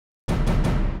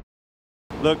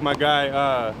Look, my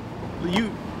guy,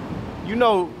 you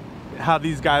know how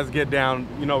these guys get down.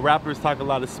 You know, rappers talk a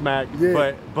lot of smack,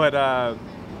 Yeah. but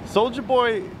Soulja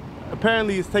Boy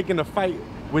apparently is taking a fight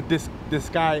with this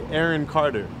guy Aaron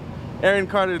Carter. Aaron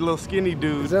Carter, the little skinny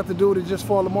dude. Is that the dude that just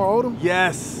fought Lamar Odom?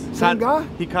 Yes. Same guy?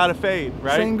 He caught a fade,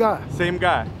 right? Same guy. Same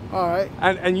guy. All right.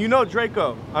 And you know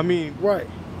Draco. I mean, Right.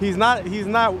 He's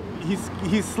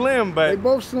slim, but They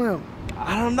both slim.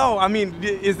 I don't know. I mean,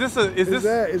 is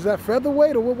that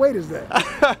featherweight or what weight is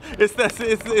that?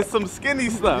 it's some skinny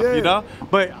stuff, Yeah. you know?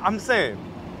 But I'm saying,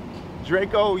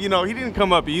 Draco, you know, he didn't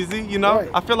come up easy, you know?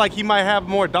 Right. I feel like he might have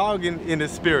more dog in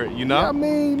his spirit, you know? Yeah, I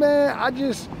mean, man, I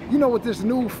just, you know, with this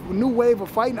new wave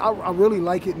of fighting, I really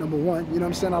like it, number one. You know what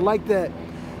I'm saying? I like that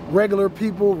regular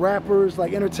people, rappers,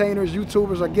 like entertainers,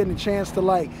 YouTubers are getting a chance to,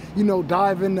 like, you know,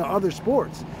 dive into other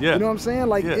sports. Yeah. You know what I'm saying?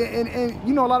 Like, yeah. and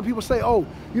you know, a lot of people say, oh,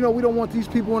 you know, we don't want these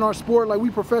people in our sport, like we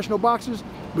professional boxers,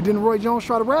 but didn't Roy Jones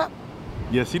try to rap?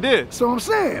 Yes, he did. So I'm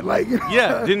saying, like,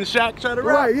 yeah, didn't Shaq try to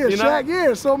rap? Right, yeah, you know? Shaq,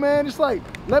 yeah. So, man, it's like,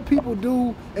 let people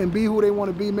do and be who they want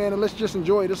to be, man, and let's just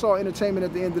enjoy it. It's all entertainment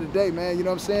at the end of the day, man, you know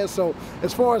what I'm saying? So,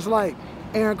 as far as, like,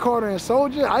 Aaron Carter and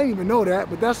Soulja, I didn't even know that,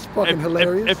 but that's fucking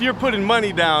hilarious. If you're putting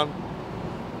money down,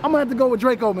 I'm gonna have to go with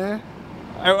Draco, man.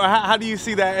 How do you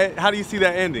see that? How do you see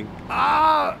that ending?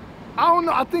 I don't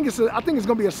know. I think it's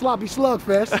gonna be a sloppy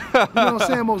slugfest. You know what I'm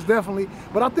saying? Most definitely.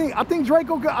 But I think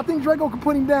Draco can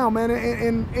put him down, man,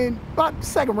 in about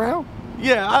second round.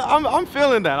 Yeah, I'm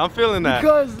feeling that. I'm feeling that.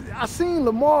 Because I seen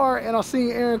Lamar and I seen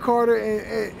Aaron Carter,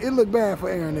 and it looked bad for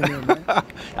Aaron in there, man.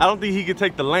 I don't think he could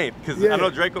take the length because I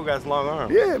know Draco got long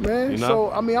arms. Yeah, man. You know?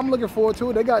 So I mean, I'm looking forward to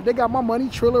it. They got my money.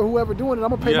 Triller, whoever doing it, I'm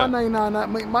gonna pay my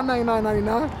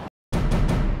 $99.99.